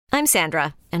I'm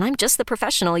Sandra, and I'm just the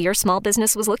professional your small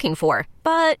business was looking for.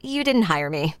 But you didn't hire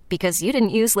me because you didn't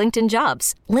use LinkedIn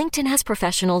Jobs. LinkedIn has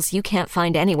professionals you can't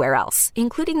find anywhere else,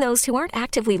 including those who aren't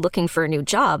actively looking for a new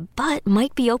job, but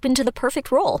might be open to the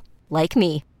perfect role, like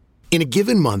me. In a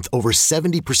given month, over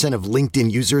 70% of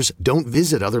LinkedIn users don't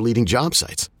visit other leading job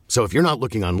sites. So if you're not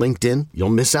looking on LinkedIn, you'll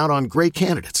miss out on great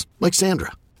candidates like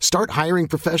Sandra. Start hiring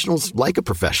professionals like a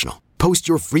professional. Post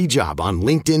your free job on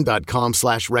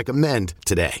linkedin.com/recommend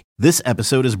today. This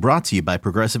episode is brought to you by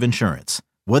Progressive Insurance.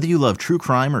 Whether you love true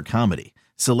crime or comedy,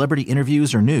 celebrity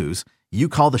interviews or news, you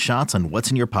call the shots on what's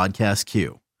in your podcast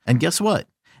queue. And guess what?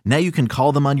 Now you can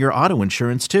call them on your auto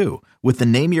insurance too with the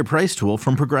Name Your Price tool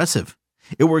from Progressive.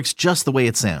 It works just the way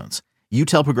it sounds. You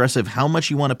tell Progressive how much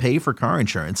you want to pay for car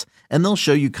insurance, and they'll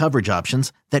show you coverage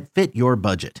options that fit your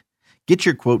budget. Get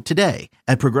your quote today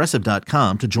at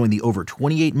Progressive.com to join the over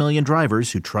 28 million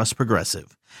drivers who trust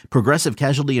Progressive. Progressive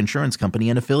Casualty Insurance Company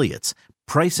and Affiliates.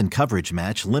 Price and coverage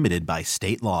match limited by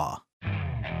state law.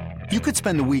 You could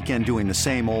spend the weekend doing the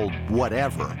same old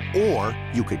whatever, or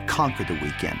you could conquer the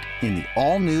weekend in the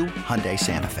all-new Hyundai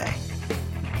Santa Fe.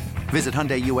 Visit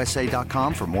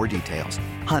HyundaiUSA.com for more details.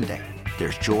 Hyundai,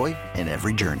 there's joy in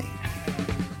every journey.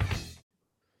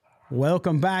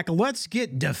 Welcome back. Let's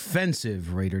get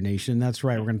defensive, Raider Nation. That's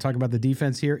right. We're going to talk about the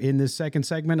defense here in this second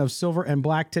segment of Silver and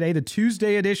Black today, the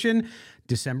Tuesday edition,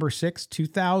 December 6th,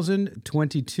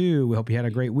 2022. We hope you had a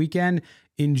great weekend,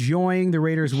 enjoying the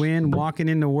Raiders win, walking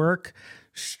into work,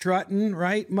 strutting,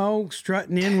 right, Mo?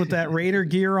 Strutting in with that Raider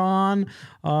gear on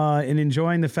and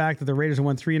enjoying the fact that the Raiders have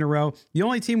won 3 in a row. The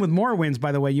only team with more wins,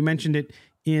 by the way, you mentioned it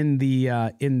in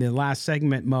the last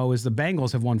segment, Mo, is the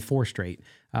Bengals have won 4 straight.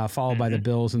 Followed by the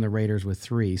Bills and the Raiders with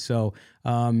 3. So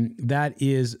that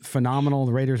is phenomenal.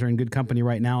 The Raiders are in good company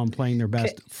right now and playing their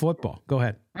best football. Go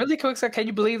ahead. Really quick, sir, can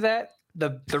you believe that?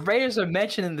 The Raiders are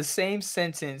mentioned in the same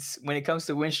sentence when it comes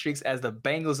to win streaks as the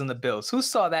Bengals and the Bills. Who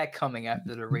saw that coming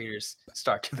after the Raiders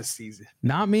start to the season?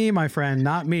 Not me, my friend.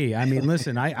 Not me. I mean,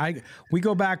 listen, we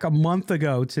go back a month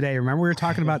ago today. Remember we were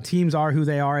talking about teams are who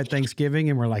they are at Thanksgiving,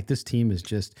 and we're like, this team is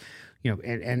just –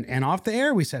 and off the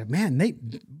air, we said, man,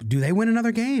 do they win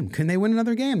another game? Can they win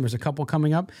another game? There's a couple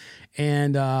coming up,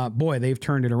 and boy, they've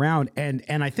turned it around. And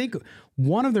I think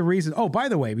one of the reasons. Oh, by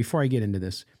the way, before I get into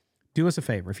this, do us a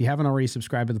favor. If you haven't already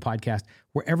subscribed to the podcast,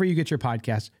 wherever you get your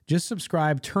podcasts, just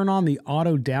subscribe. Turn on the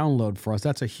auto download for us.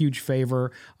 That's a huge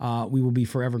favor. We will be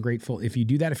forever grateful if you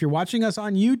do that. If you're watching us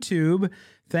on YouTube,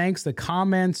 thanks. The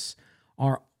comments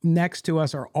are next to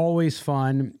us are always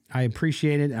fun. I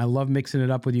appreciate it. I love mixing it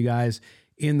up with you guys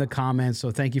in the comments. So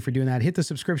thank you for doing that. Hit the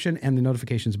subscription and the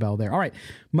notifications bell there. All right,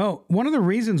 Mo, one of the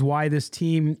reasons why this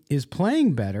team is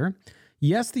playing better,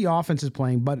 yes, the offense is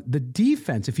playing, but the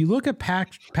defense, if you look at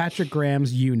Patrick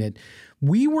Graham's unit,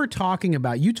 you talked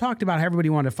about how everybody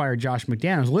wanted to fire Josh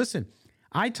McDaniels. Listen,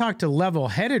 I talked to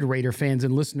level-headed Raider fans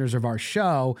and listeners of our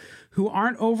show who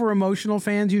aren't over-emotional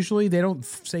fans usually. They don't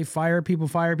say fire people.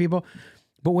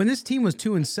 But when this team was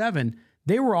 2-7,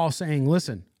 they were all saying,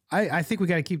 listen, I think we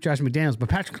got to keep Josh McDaniels, but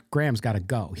Patrick Graham's got to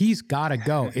go. He's got to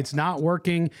go. It's not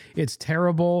working. It's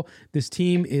terrible. This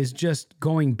team is just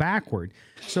going backward.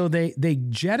 So they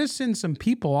jettisoned some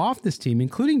people off this team,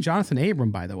 including Jonathan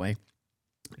Abram, by the way.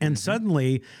 And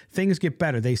suddenly things get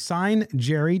better. They sign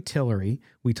Jerry Tillery.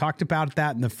 We talked about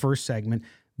that in the first segment.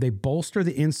 They bolster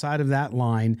the inside of that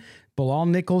line. Bilal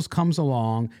Nichols comes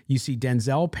along. You see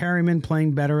Denzel Perryman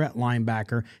playing better at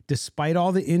linebacker. Despite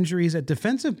all the injuries at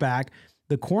defensive back,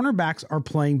 the cornerbacks are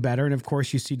playing better. And, of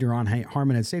course, you see Duron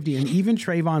Harmon at safety. And even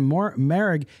Trayvon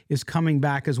Merrick is coming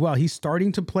back as well. He's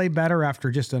starting to play better after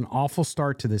just an awful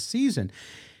start to the season.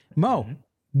 Mo,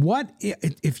 what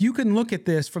if you can look at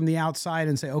this from the outside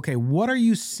and say, okay, what are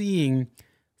you seeing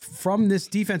from this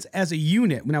defense as a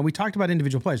unit? Now, we talked about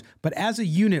individual players, but as a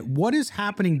unit, what is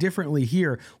happening differently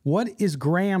here? What is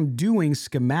Graham doing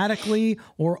schematically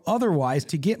or otherwise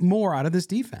to get more out of this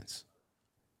defense?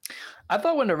 I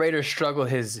thought when the Raiders struggled,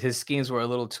 his schemes were a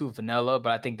little too vanilla,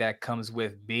 but I think that comes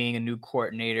with being a new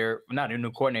coordinator, not a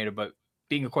new coordinator, but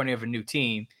being a coordinator of a new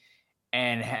team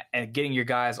and getting your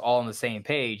guys all on the same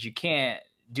page. You can't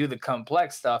do the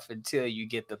complex stuff until you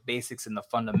get the basics and the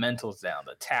fundamentals down,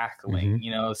 the tackling.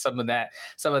 Some of that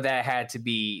had to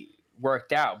be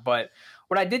worked out. But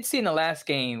what I did see in the last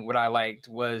game, what I liked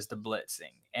was the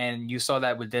blitzing. And you saw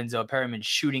that with Denzel Perryman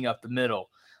shooting up the middle.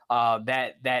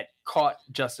 That caught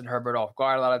Justin Herbert off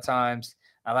guard a lot of times,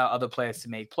 allow other players to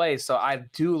make plays. So I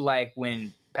do like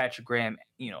when Patrick Graham,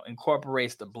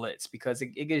 incorporates the blitz, because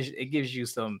it gives you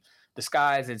some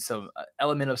disguise and some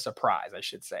element of surprise, I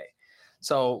should say.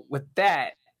 So with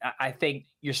that, I think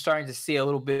you're starting to see a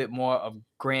little bit more of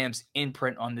Graham's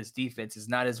imprint on this defense. It's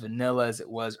not as vanilla as it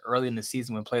was early in the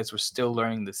season when players were still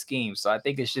learning the scheme. So I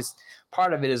think it's just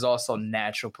part of it is also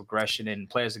natural progression, and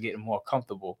players are getting more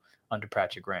comfortable under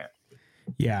Patrick Graham.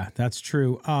 Yeah, that's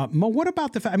true. Mo, what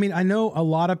about the fact? I mean, I know a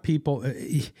lot of people.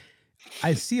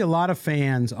 I see a lot of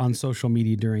fans on social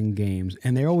media during games,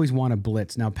 and they always want to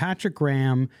blitz. Now, Patrick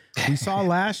Graham, we saw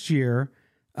last year.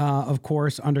 Of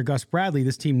course, under Gus Bradley,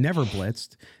 this team never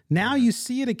blitzed. Now you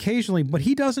see it occasionally, but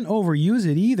he doesn't overuse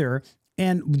it either.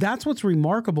 And that's what's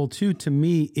remarkable, too, to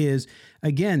me is,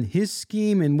 again, his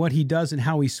scheme and what he does and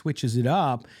how he switches it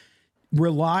up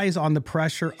relies on the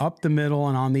pressure up the middle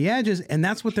and on the edges, and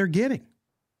that's what they're getting.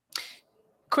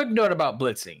 Quick note about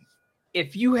blitzing.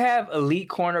 If you have elite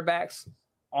cornerbacks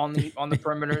on the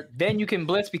perimeter, then you can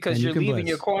blitz because you're leaving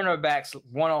your cornerbacks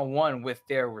one-on-one with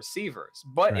their receivers.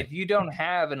 But if you don't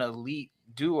have an elite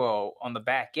duo on the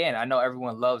back end, I know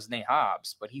everyone loves Nate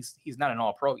Hobbs, but he's not an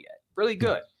all-pro yet. Really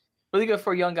good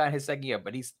for a young guy in his second year,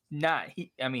 but he's not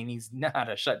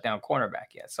a shutdown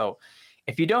cornerback yet. So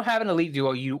if you don't have an elite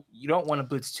duo, you don't want to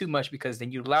blitz too much because then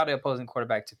you allow the opposing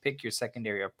quarterback to pick your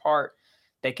secondary apart.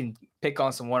 They can pick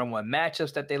on some one-on-one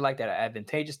matchups that they like that are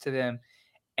advantageous to them,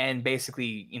 and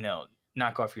basically,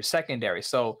 knock off your secondary.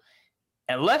 So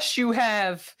unless you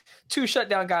have two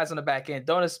shutdown guys on the back end,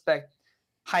 don't expect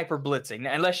hyper blitzing.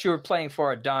 Now, unless you're playing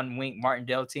for a Don Wink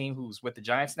Martindale team who's with the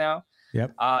Giants now.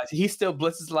 Yep. He still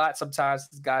blitzes a lot. Sometimes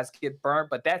his guys get burned,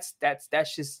 but that's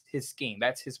just his scheme.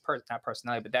 That's his not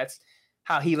personality, but that's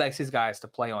how he likes his guys to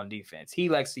play on defense. He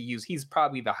likes to he's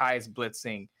probably the highest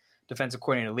blitzing defensive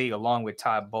coordinator in the league, along with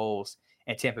Todd Bowles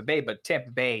and Tampa Bay. But Tampa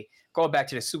Bay, going back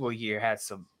to the Super Bowl year, had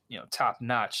some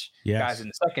top-notch guys in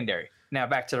the secondary. Now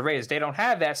back to the Raiders, they don't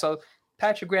have that. So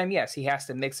Patrick Graham, yes, he has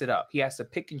to mix it up. He has to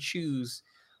pick and choose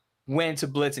when to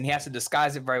blitz, and he has to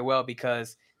disguise it very well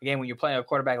because, again, when you're playing a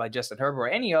quarterback like Justin Herbert or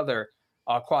any other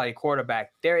quality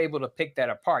quarterback, they're able to pick that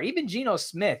apart. Even Geno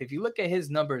Smith, if you look at his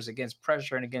numbers against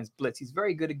pressure and against blitz, he's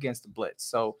very good against the blitz.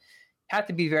 So have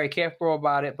to be very careful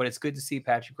about it, but it's good to see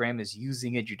Patrick Graham is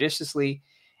using it judiciously,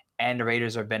 and the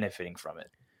Raiders are benefiting from it.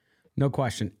 No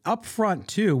question. Up front,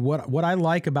 too, what I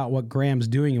like about what Graham's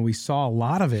doing, and we saw a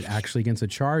lot of it actually against the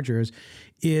Chargers,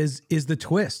 is the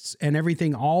twists and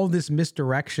everything, all this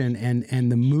misdirection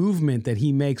and the movement that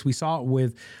he makes. We saw it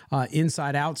with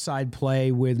inside-outside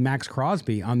play with Max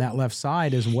Crosby on that left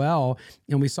side as well,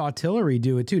 and we saw Tillery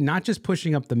do it too, not just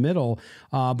pushing up the middle,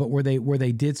 but where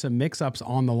they did some mix-ups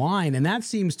on the line, and that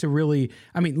seems to really,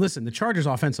 I mean, listen, the Chargers'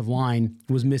 offensive line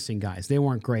was missing guys. They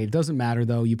weren't great. It doesn't matter,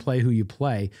 though. You play who you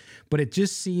play, but it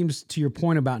just seems, to your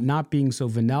point about not being so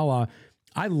vanilla,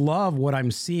 I love what I'm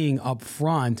seeing up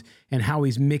front and how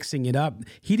he's mixing it up.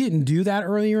 He didn't do that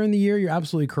earlier in the year. You're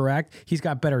absolutely correct. He's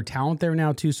got better talent there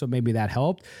now too, so maybe that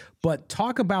helped. But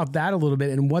talk about that a little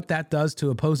bit and what that does to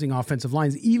opposing offensive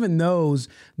lines, even those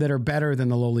that are better than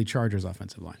the lowly Chargers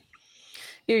offensive line.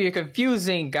 Yeah, you're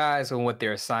confusing guys on what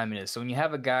their assignment is. So when you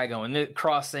have a guy going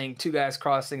crossing, two guys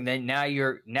crossing, then now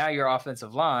your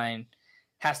offensive line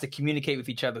has to communicate with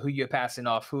each other who you're passing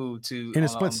off who to in a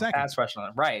split second. Pass rush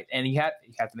on, right? And you have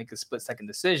to make a split second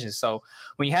decision. So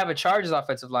when you have a Chargers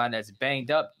offensive line that's banged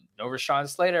up, no Rashawn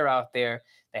Slater out there.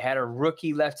 They had a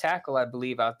rookie left tackle, I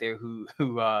believe, out there who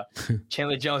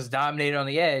Chandler Jones dominated on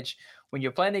the edge. When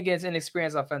you're playing against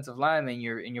inexperienced offensive linemen,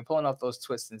 you're pulling off those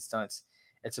twists and stunts.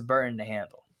 It's a burden to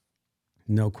handle.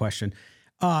 No question.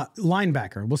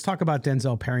 Linebacker. Let's talk about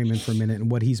Denzel Perryman for a minute and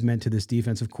what he's meant to this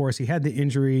defense. Of course, he had the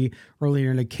injury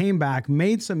earlier and it came back,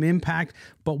 made some impact,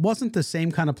 but wasn't the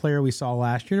same kind of player we saw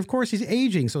last year. And of course, he's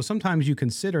aging. So sometimes you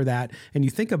consider that and you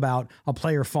think about a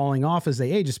player falling off as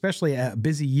they age, especially a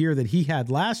busy year that he had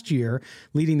last year,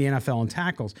 leading the NFL in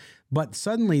tackles. But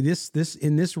suddenly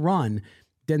in this run,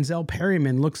 Denzel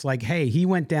Perryman looks like, hey, he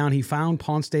went down, he found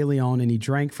Ponce de Leon, and he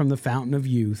drank from the fountain of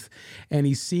youth. And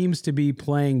he seems to be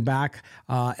playing back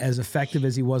as effective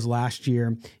as he was last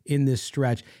year in this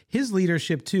stretch. His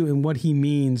leadership, too, and what he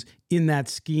means in that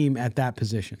scheme at that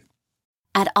position.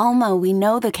 At Alma, we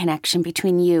know the connection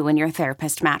between you and your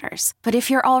therapist matters. But if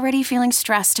you're already feeling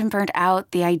stressed and burnt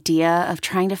out, the idea of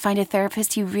trying to find a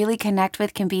therapist you really connect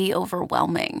with can be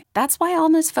overwhelming. That's why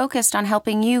Alma's focused on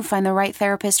helping you find the right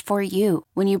therapist for you.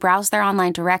 When you browse their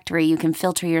online directory, you can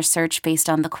filter your search based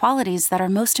on the qualities that are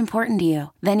most important to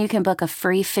you. Then you can book a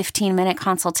free 15-minute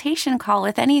consultation call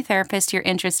with any therapist you're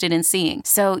interested in seeing,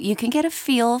 so you can get a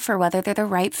feel for whether they're the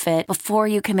right fit before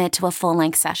you commit to a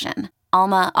full-length session.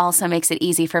 Alma also makes it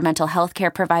easy for mental health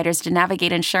care providers to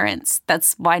navigate insurance.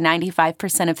 That's why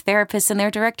 95% of therapists in their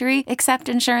directory accept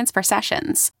insurance per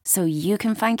sessions, so you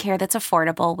can find care that's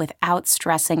affordable without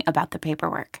stressing about the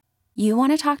paperwork. You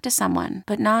want to talk to someone,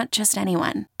 but not just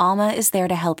anyone. Alma is there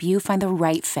to help you find the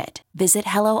right fit. Visit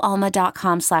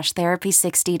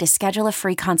helloalma.com/therapy60 to schedule a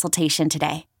free consultation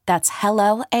today. That's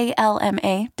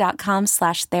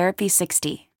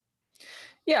helloalma.com/therapy60.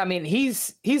 Yeah, I mean,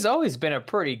 he's always been a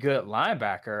pretty good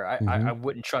linebacker. I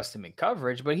wouldn't trust him in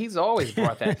coverage, but he's always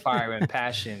brought that fire and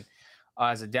passion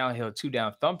as a downhill,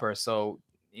 2-down thumper. So,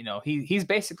 he's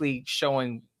basically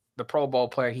showing the Pro Bowl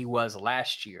player he was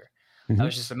last year. It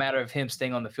was just a matter of him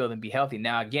staying on the field and be healthy.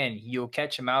 Now, again, you'll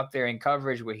catch him out there in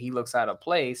coverage where he looks out of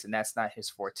place, and that's not his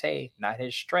forte, not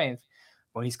his strength.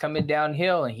 When he's coming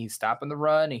downhill and he's stopping the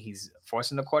run and he's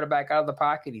forcing the quarterback out of the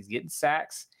pocket, he's getting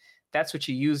sacks. That's what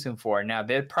you use him for. Now,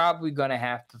 they're probably going to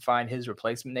have to find his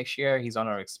replacement next year. He's on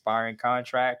an expiring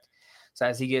contract. So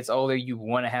as he gets older, you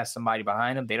want to have somebody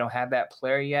behind him. They don't have that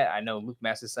player yet. I know Luke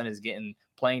Masterson is getting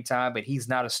playing time, but he's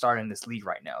not a starter in this league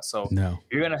right now. So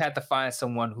you're going to have to find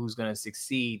someone who's going to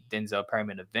succeed Denzel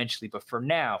Perryman eventually. But for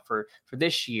now, for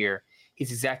this year,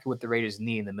 he's exactly what the Raiders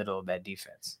need in the middle of that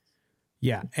defense.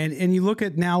 Yeah, and you look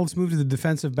at now, let's move to the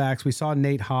defensive backs. We saw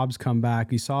Nate Hobbs come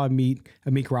back. We saw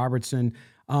Amik Robertson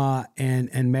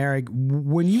and Merrick.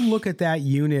 When you look at that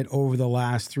unit over the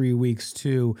last 3 weeks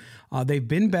too, they've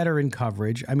been better in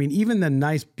coverage. I mean, even the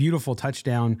nice, beautiful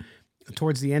touchdown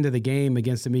towards the end of the game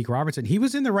against Amik Robertson, he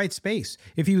was in the right space.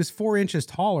 If he was 4 inches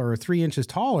taller or 3 inches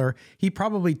taller, he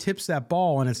probably tips that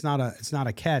ball, and it's not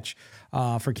a catch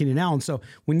for Keenan Allen. So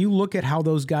when you look at how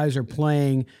those guys are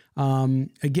playing,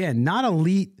 again, not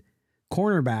elite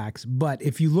cornerbacks, but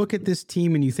if you look at this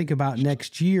team and you think about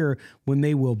next year when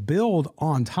they will build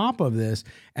on top of this,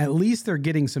 at least they're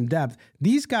getting some depth.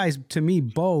 These guys, to me,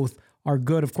 both are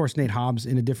good. Of course, Nate Hobbs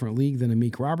in a different league than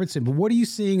Amik Robertson. But what are you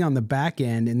seeing on the back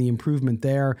end and the improvement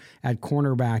there at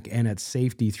cornerback and at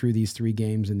safety through these 3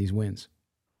 games and these wins?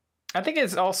 I think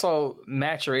it's also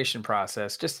maturation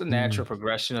process, just the natural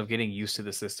progression of getting used to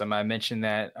the system. I mentioned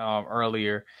that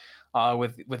earlier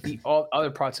with all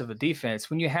other parts of the defense.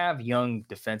 When you have young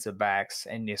defensive backs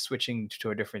and you're switching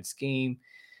to a different scheme,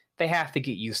 they have to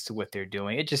get used to what they're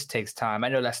doing. It just takes time. I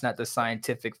know that's not the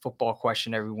scientific football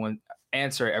question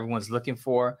everyone's looking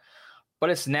for, but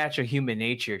it's natural human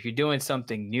nature. If you're doing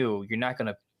something new, you're not going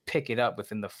to pick it up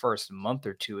within the first month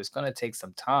or two. It's going to take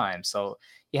some time. So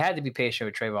you had to be patient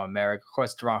with Trayvon Merrick. Of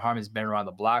course, Deron Harmon's been around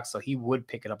the block, so he would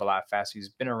pick it up a lot faster. He's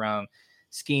been around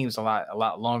schemes a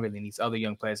lot longer than these other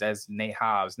young players as Nate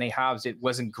Hobbs. Nate Hobbs, it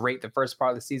wasn't great the first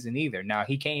part of the season either. Now,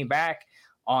 he came back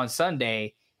on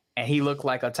Sunday and he looked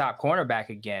like a top cornerback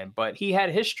again, but he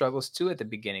had his struggles too at the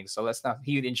beginning. So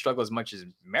he didn't struggle as much as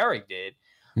Merrick did.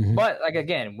 But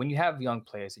again, when you have young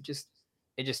players, it just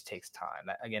takes time.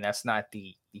 Again, that's not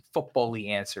the football-y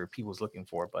answer people's looking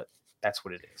for, but that's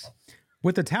what it is.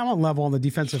 With the talent level on the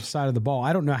defensive side of the ball,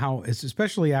 I don't know how,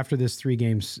 especially after this 3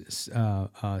 games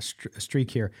streak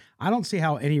here, I don't see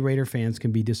how any Raider fans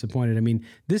can be disappointed. I mean,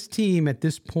 this team at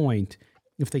this point,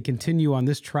 if they continue on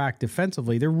this track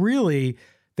defensively, they're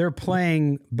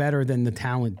playing better than the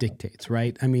talent dictates,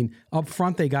 right? I mean, up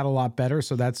front, they got a lot better.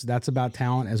 So that's about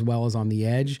talent as well as on the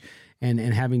edge and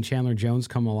having Chandler Jones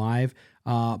come alive.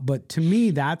 But to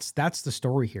me, that's the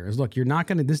story here is, look,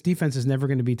 this defense is never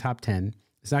going to be top 10.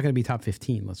 It's not going to be top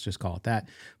 15. Let's just call it that.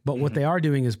 But what they are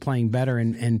doing is playing better.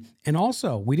 And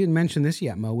also, we didn't mention this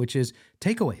yet, Mo, which is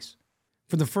takeaways.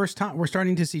 For the first time, we're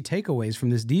starting to see takeaways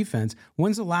from this defense.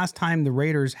 When's the last time the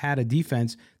Raiders had a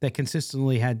defense that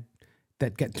consistently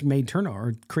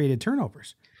created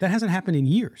turnovers? That hasn't happened in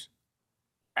years.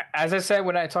 As I said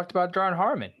when I talked about Deron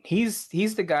Harmon, he's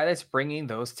the guy that's bringing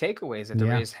those takeaways that the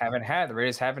Raiders haven't had. The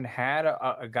Raiders haven't had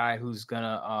a guy who's going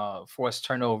to force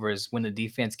turnovers when the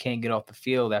defense can't get off the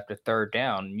field after third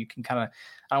down. And you can kind of,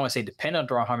 I don't want to say depend on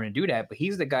Deron Harmon to do that, but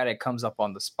he's the guy that comes up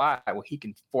on the spot where he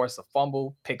can force a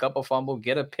fumble, pick up a fumble,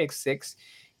 get a pick six.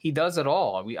 He does it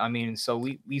all.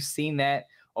 We've seen that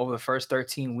over the first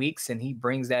 13 weeks, and he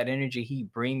brings that energy. He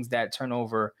brings that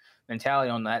turnover mentality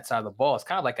on that side of the ball. It's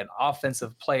kind of like an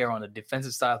offensive player on the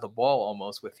defensive side of the ball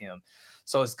almost with him.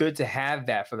 So it's good to have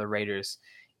that for the Raiders.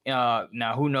 Now,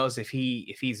 who knows if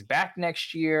he's back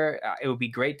next year? It would be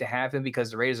great to have him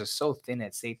because the Raiders are so thin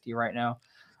at safety right now.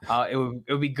 It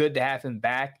would be good to have him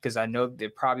back because I know they're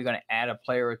probably going to add a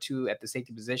player or two at the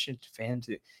safety position for him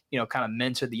to, kind of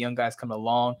mentor the young guys coming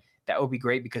along. That would be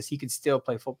great because he could still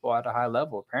play football at a high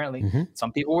level. Apparently,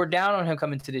 some people were down on him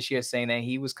coming to this year, saying that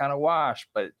he was kind of washed,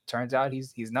 but turns out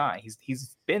he's not.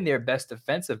 He's been their best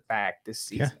defensive back this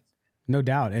season. Yeah, no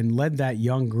doubt, and led that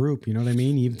young group. You know what I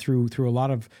mean? Even through a lot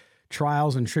of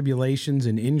trials and tribulations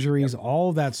and injuries, all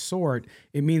of that sort.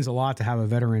 It means a lot to have a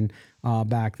veteran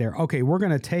back there. Okay, we're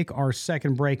going to take our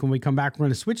second break. When we come back, we're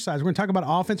going to switch sides. We're going to talk about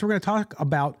offense. We're going to talk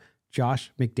about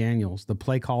Josh McDaniels, the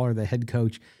play caller, the head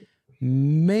coach,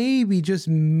 maybe, just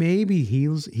maybe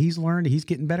he's learned, he's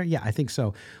getting better? Yeah, I think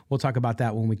so. We'll talk about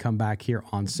that when we come back here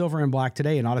on Silver and Black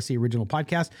today, an Odyssey original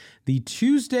podcast, the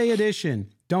Tuesday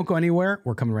edition. Don't go anywhere.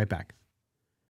 We're coming right back.